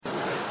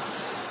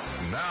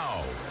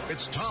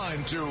It's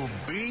time to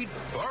beat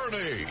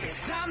Bernie.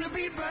 It's time to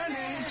beat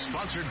Bernie.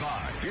 Sponsored by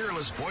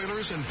Fearless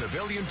Boilers and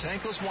Pavilion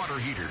Tankless Water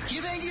Heaters.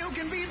 You think you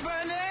can beat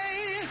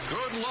Bernie?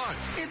 Good luck.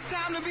 It's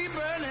time to beat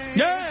Bernie.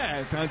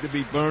 Yeah, time to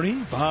beat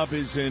Bernie. Bob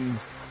is in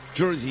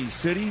Jersey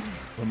City,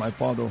 where my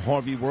father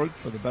Harvey worked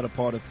for the better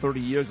part of 30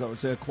 years. I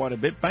was there quite a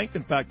bit. Banked,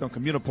 in fact, on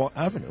Communiport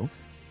Avenue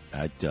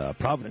at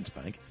Providence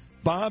Bank.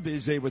 Bob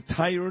is a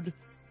retired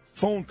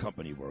phone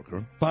company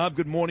worker. Bob,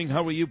 good morning.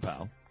 How are you,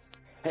 pal?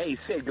 Hey,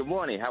 Sid, good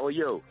morning. How are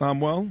you? I'm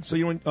well. So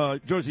you're in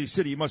Jersey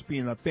City. You must be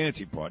in the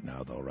fancy part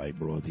now, though, right?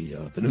 Where all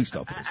the new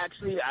stuff is.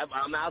 Actually,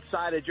 I'm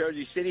outside of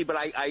Jersey City, but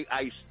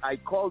I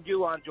called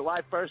you on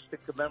July 1st to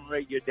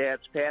commemorate your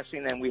dad's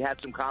passing, and we had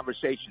some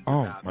conversations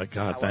about my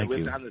God, how thank I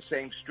you. lived on the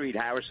same street,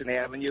 Harrison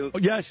Avenue. Oh,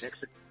 yes.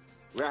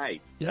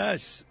 Right.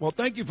 Yes. Well,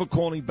 thank you for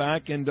calling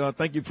back, and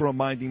thank you for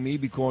reminding me,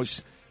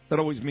 because that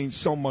always means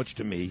so much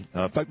to me.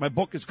 In fact, my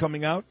book is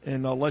coming out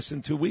in less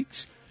than 2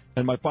 weeks,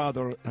 and my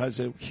father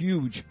has a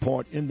huge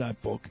part in that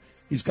book.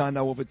 He's gone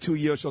now over 2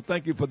 years, so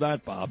thank you for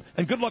that, Bob.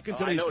 And good luck in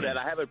today's game. I know that.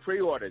 I have it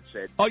pre-ordered,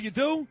 Sid. Oh, you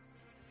do?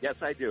 Yes,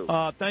 I do.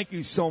 Thank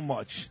you so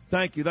much.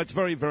 Thank you. That's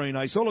very, very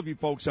nice. All of you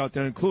folks out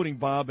there, including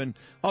Bob, and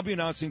I'll be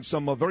announcing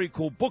some very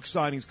cool book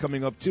signings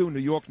coming up, too,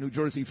 New York, New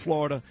Jersey,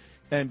 Florida,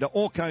 and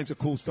all kinds of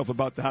cool stuff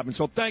about to happen.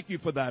 So thank you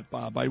for that,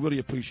 Bob. I really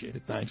appreciate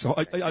it. Thanks. So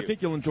I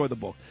think you'll enjoy the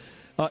book.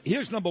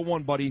 Here's number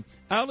one, buddy.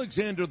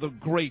 Alexander the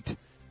Great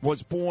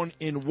was born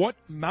in what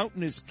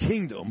mountainous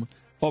kingdom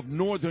of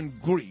northern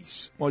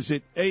Greece? Was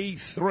it A,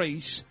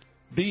 Thrace,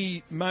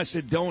 B,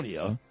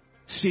 Macedonia,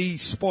 C,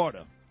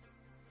 Sparta?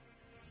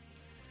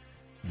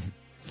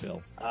 Phil.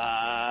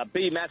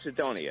 B,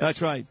 Macedonia.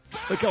 That's right.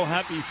 Look how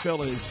happy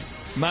Phil is.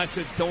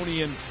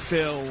 Macedonian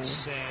Phil.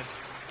 Sad.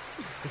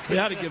 We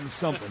had to give him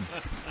something.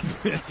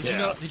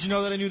 Did you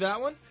know that I knew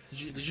that one?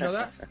 Did you know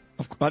that?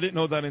 I didn't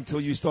know that until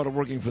you started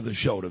working for the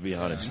show, to be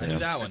honest. I knew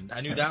that one.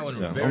 I knew that one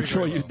very, I'm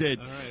sure very you well. did.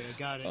 All right, I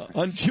got it.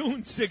 On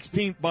June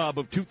 16th, Bob,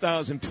 of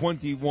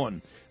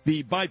 2021,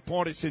 the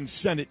bipartisan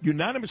Senate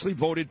unanimously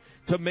voted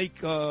to make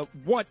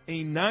what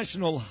a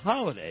national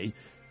holiday,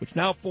 which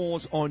now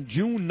falls on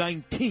June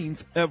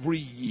 19th every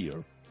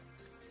year.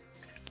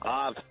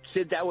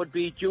 Sid, that would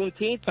be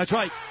Juneteenth? That's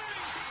right.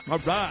 All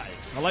right.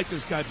 I like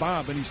this guy,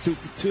 Bob, and he's 2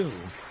 for 2.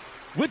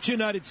 Which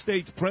United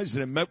States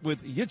president met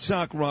with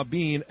Yitzhak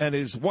Rabin and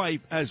his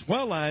wife, as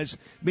well as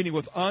meeting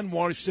with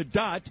Anwar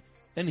Sadat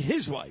and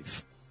his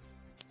wife?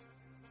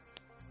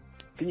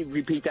 Can you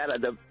repeat that? I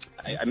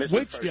missed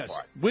the first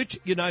part. Which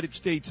United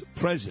States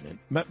president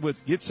met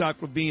with Yitzhak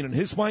Rabin and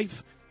his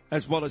wife,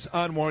 as well as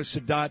Anwar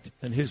Sadat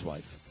and his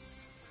wife?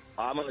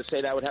 I'm going to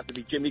say that would have to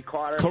be Jimmy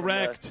Carter.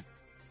 Correct.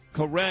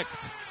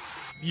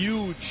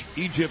 Huge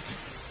Egypt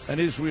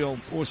and Israel.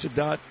 Poor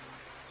Sadat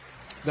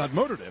got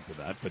murdered after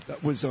that, but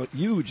that was a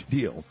huge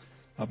deal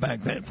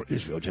back then for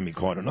Israel, Jimmy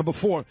Carter. Number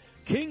 4,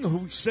 King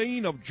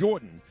Hussein of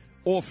Jordan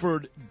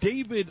offered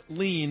David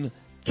Lean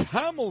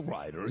camel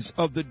riders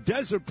of the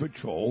Desert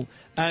Patrol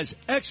as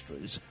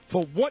extras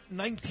for what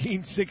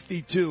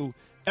 1962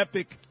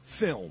 epic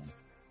film?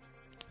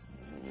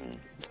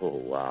 Oh,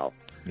 wow.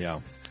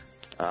 Yeah.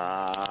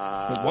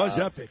 It was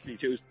epic.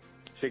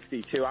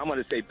 62. I'm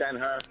going to say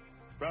Ben-Hur.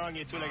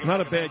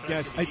 Not a bad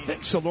guess. I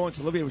think Sir Lawrence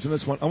Olivier was in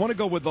this one. I want to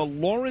go with the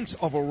Lawrence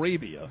of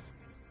Arabia.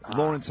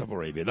 Lawrence of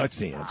Arabia. That's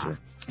the answer.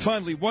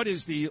 Finally, what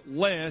is the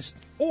last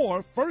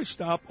or first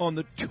stop on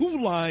the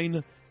 2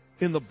 line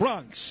in the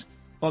Bronx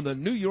on the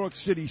New York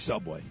City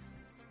subway?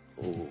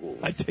 Ooh.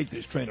 I take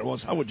this train, or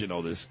else how would you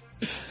know this?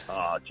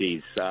 Oh,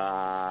 geez.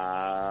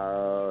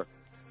 I'm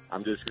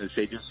just going to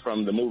say, just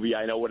from the movie,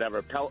 I know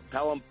whatever.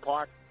 Pelham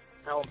Park,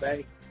 Pelham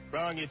Bay.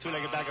 Wrong, you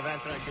two-legged back of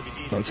Anthrax should be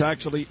Jesus. So it's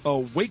actually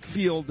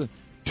Wakefield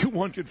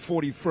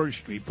 241st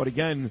Street. But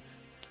again,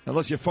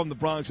 unless you're from the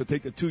Bronx or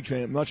take the 2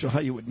 train, I'm not sure how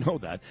you would know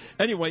that.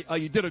 Anyway,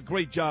 you did a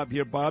great job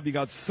here, Bob. You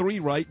got 3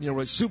 right, and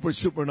you're a super,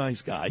 super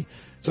nice guy.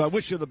 So I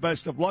wish you the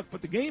best of luck.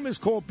 But the game is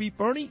called Beat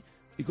Bernie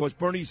because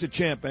Bernie's the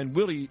champ and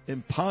really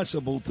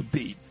impossible to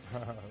beat.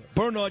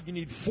 Bernard, you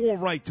need 4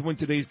 right to win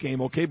today's game.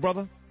 Okay,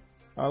 brother?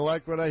 I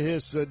like what I hear,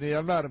 Sidney.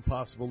 I'm not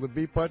impossible to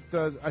beat, but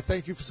I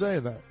thank you for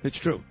saying that. It's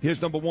true.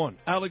 Here's number 1.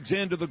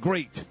 Alexander the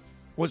Great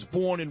was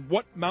born in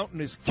what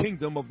mountainous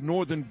kingdom of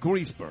northern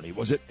Greece, Bernie?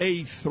 Was it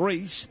A,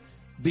 Thrace,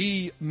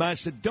 B,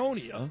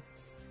 Macedonia,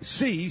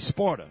 C,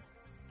 Sparta?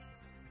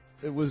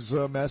 It was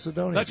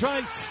Macedonia. That's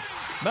right.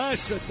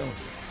 Macedonia.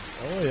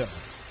 Oh, yeah.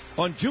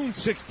 On June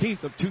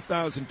 16th of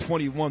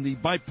 2021, the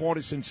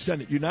bipartisan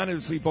Senate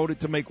unanimously voted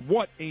to make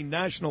what a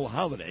national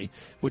holiday,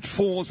 which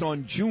falls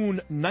on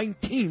June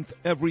 19th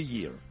every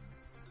year?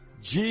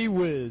 Gee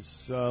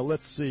whiz.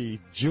 Let's see.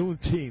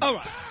 Juneteenth. All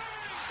right.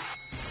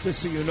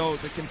 Just so you know,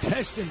 the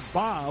contestant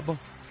Bob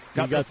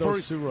got the those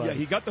first 2 right. Yeah,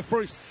 he got the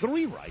first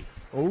 3 right.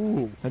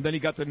 Oh. And then he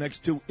got the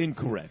next 2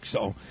 incorrect.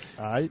 So all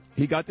right.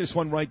 He got this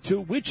one right,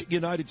 too. Which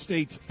United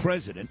States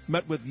president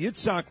met with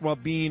Yitzhak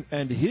Rabin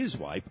and his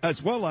wife,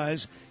 as well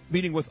as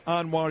meeting with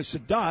Anwar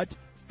Sadat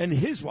and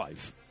his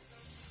wife?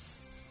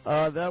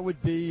 That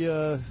would be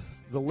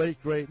the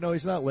late, great, no,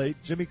 he's not late,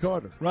 Jimmy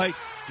Carter. Right,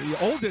 the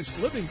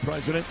oldest living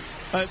president.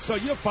 So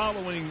you're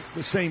following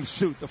the same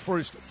suit, the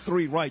first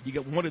three right. You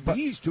get one of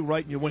these two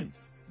right and you win.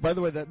 By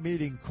the way, that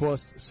meeting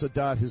cost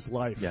Sadat his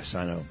life. Yes,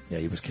 I know. Yeah,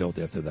 he was killed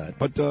after that.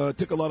 But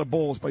took a lot of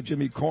balls by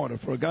Jimmy Carter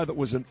for a guy that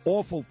was an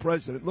awful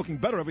president, looking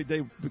better every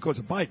day because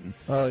of Biden.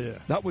 Oh, yeah.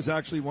 That was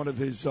actually one of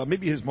his,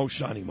 maybe his most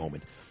shining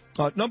moment.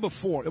 Number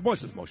 4, it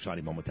was his most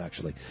shining moment,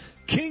 actually.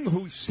 King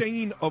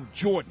Hussein of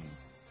Jordan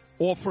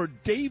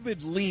offered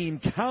David Lean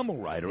camel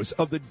riders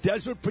of the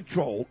Desert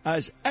Patrol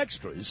as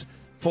extras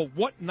for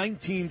what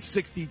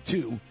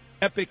 1962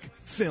 epic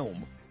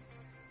film?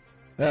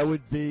 That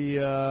would be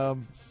the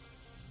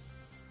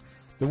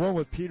one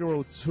with Peter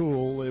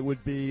O'Toole. It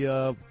would be,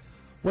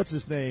 what's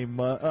his name?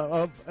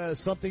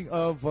 Something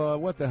of,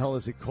 what the hell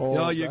is it called?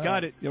 Oh, you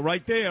got it. You're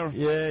right there.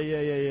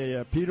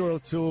 Yeah. Peter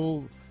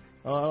O'Toole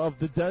of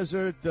the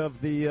Desert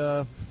of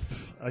the,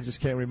 I just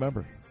can't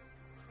remember.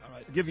 All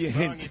right, I'll give you a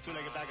hint.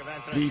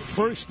 The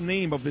first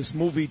name of this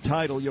movie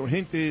title, your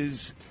hint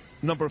is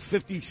number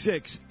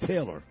 56,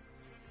 Taylor.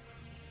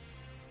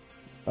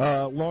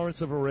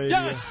 Lawrence of Arabia.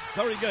 Yes,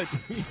 very good.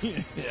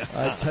 Yeah.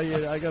 I tell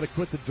you, I got to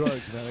quit the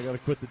drugs, man. I got to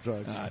quit the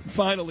drugs.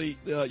 Finally,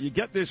 you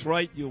get this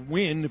right, you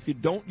win. If you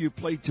don't, you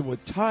play to a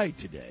tie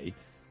today.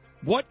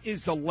 What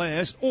is the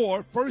last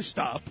or first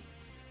stop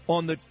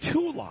on the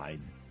 2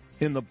 line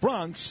in the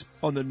Bronx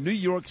on the New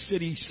York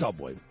City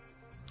subway?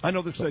 I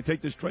know this. I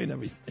take this train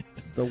every day.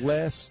 The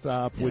last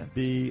stop would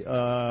be,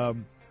 or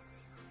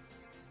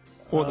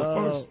the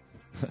first.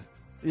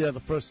 Yeah, the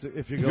first.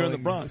 If you're in the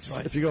Bronx,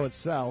 right. If you're going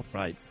south,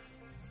 right.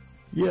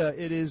 Yeah,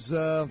 it is.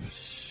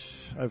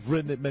 I've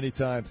ridden it many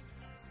times.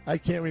 I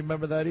can't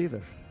remember that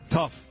either.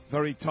 Tough,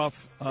 very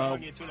tough.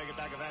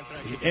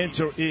 The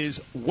answer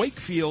is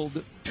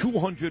Wakefield,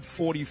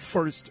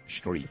 241st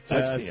Street.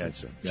 That's the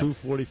answer.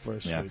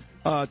 241st Street.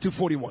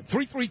 241.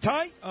 3-3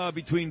 tie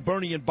between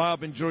Bernie and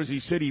Bob in Jersey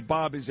City.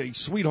 Bob is a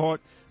sweetheart.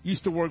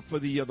 Used to work for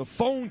the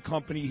phone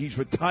company. He's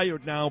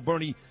retired now.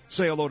 Bernie,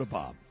 say hello to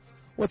Bob.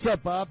 What's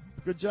up, Bob?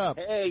 Good job.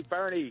 Hey,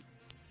 Bernie.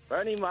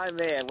 Bernie, my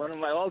man, one of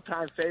my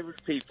all-time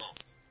favorite people.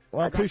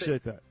 Well, I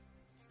appreciate that.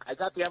 I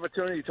got the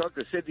opportunity to talk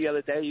to Sid the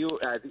other day.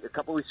 A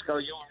couple weeks ago,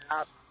 you were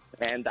out,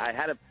 and I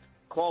had to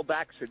call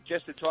back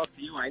just to talk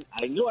to you. I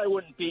knew I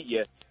wouldn't beat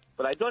you,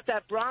 but I thought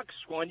that Bronx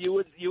one you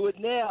would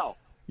nail.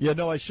 Yeah,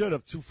 no, I should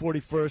have.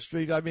 241st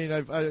Street. I mean,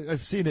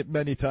 I've seen it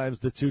many times.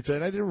 The 2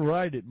 train. I didn't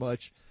ride it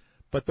much,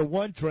 but the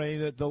 1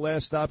 train, the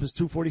last stop is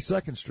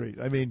 242nd Street.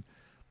 I mean.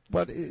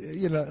 But,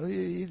 you know,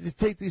 you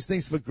take these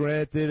things for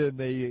granted and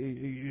they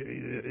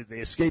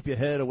escape your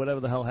head or whatever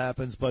the hell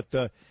happens. But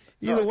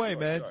either way,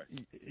 man,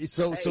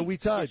 sure. So we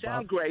tied, You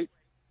sound Bob. great.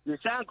 You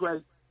sound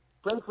great.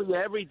 Pray for you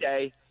every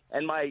day.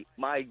 And my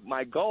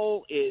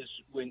goal is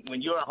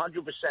when you're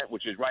 100%,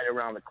 which is right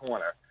around the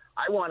corner,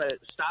 I want to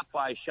stop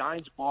by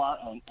Shine's Bar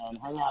and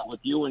hang out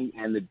with you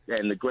and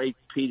the great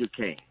Peter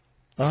King.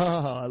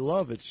 Ah, I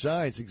love it.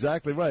 Shine's,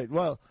 exactly right.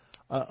 Well,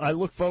 I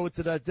look forward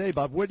to that day,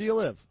 Bob. Where do you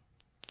live?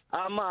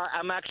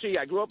 I'm actually,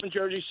 I grew up in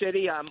Jersey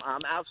City. I'm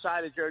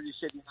outside of Jersey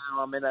City now.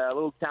 I'm in a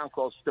little town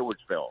called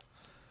Stewartsville.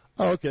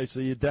 Oh, okay.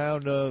 So you're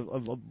down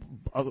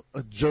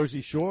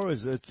Jersey Shore?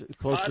 Is it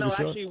close to the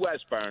shore? No, actually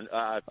Westburn.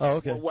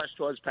 Okay. West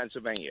towards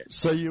Pennsylvania.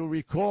 So you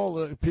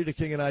recall Peter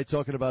King and I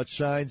talking about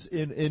Shine's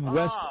in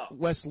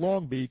West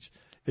Long Beach.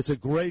 It's a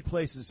great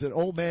place. It's an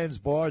old man's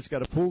bar. It's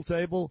got a pool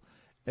table,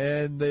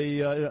 and they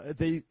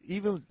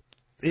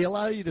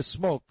allow you to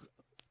smoke.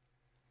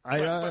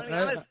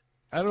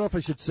 I don't know if I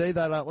should say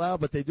that out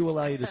loud, but they do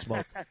allow you to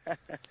smoke.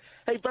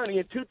 Hey, Bernie,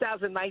 in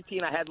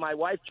 2019, I had my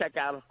wife check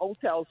out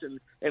hotels in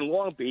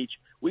Long Beach.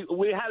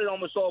 We had it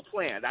almost all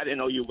planned. I didn't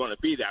know you were going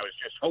to be there. I was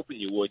just hoping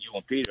you would, you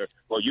and Peter,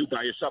 or you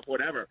by yourself,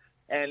 whatever.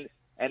 And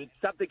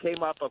something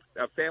came up, a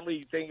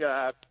family thing,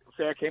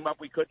 affair came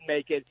up. We couldn't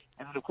make it.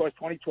 And then, of course,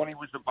 2020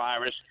 was the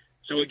virus.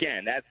 So,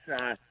 again, that's,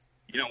 when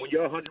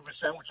you're 100%,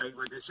 which,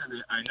 like I said,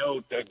 I know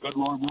the good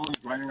Lord willing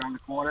is right around the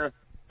corner.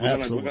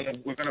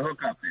 Absolutely. We're gonna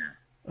hook up there.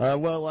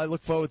 Well, I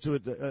look forward to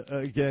it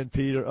again,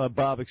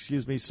 Bob,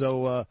 excuse me.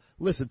 So,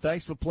 listen,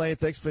 thanks for playing.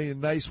 Thanks for your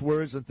nice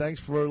words, and thanks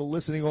for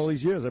listening all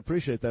these years. I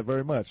appreciate that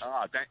very much.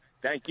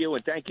 Thank you,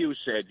 and thank you,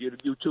 Sid.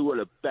 You two are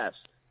the best.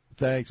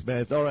 Thanks,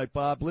 man. All right,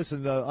 Bob,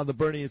 listen, on the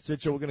Bernie and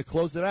Sid Show, we're going to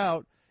close it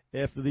out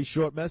after these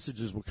short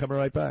messages. We're coming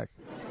right back.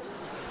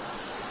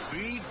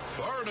 Beat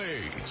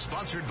Bernie,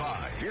 sponsored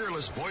by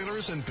Fearless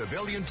Boilers and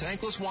Pavilion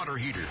Tankless Water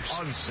Heaters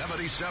on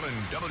 77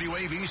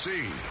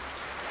 WABC.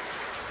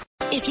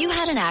 If you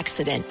had an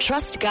accident,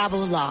 trust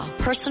Gabo Law,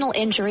 personal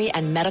injury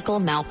and medical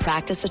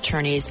malpractice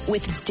attorneys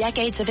with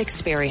decades of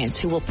experience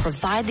who will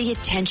provide the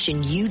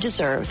attention you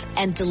deserve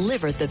and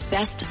deliver the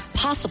best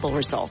possible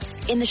results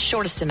in the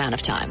shortest amount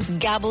of time.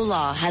 Gabo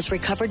Law has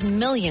recovered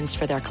millions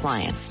for their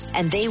clients,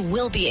 and they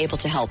will be able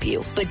to help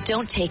you. But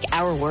don't take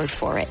our word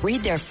for it.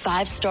 Read their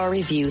 5-star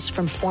reviews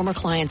from former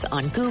clients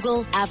on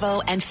Google,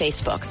 Avo, and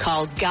Facebook.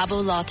 Call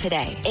Gabo Law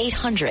today,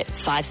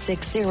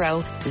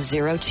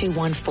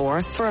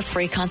 800-560-0214 for a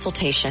free consultation.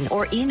 consultation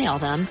or email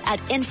them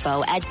at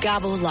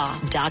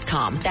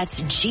info@gabolaw.com.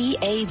 That's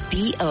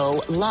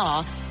GABO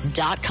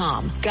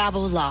law.com.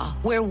 Gabo Law,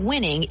 where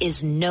winning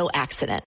is no accident.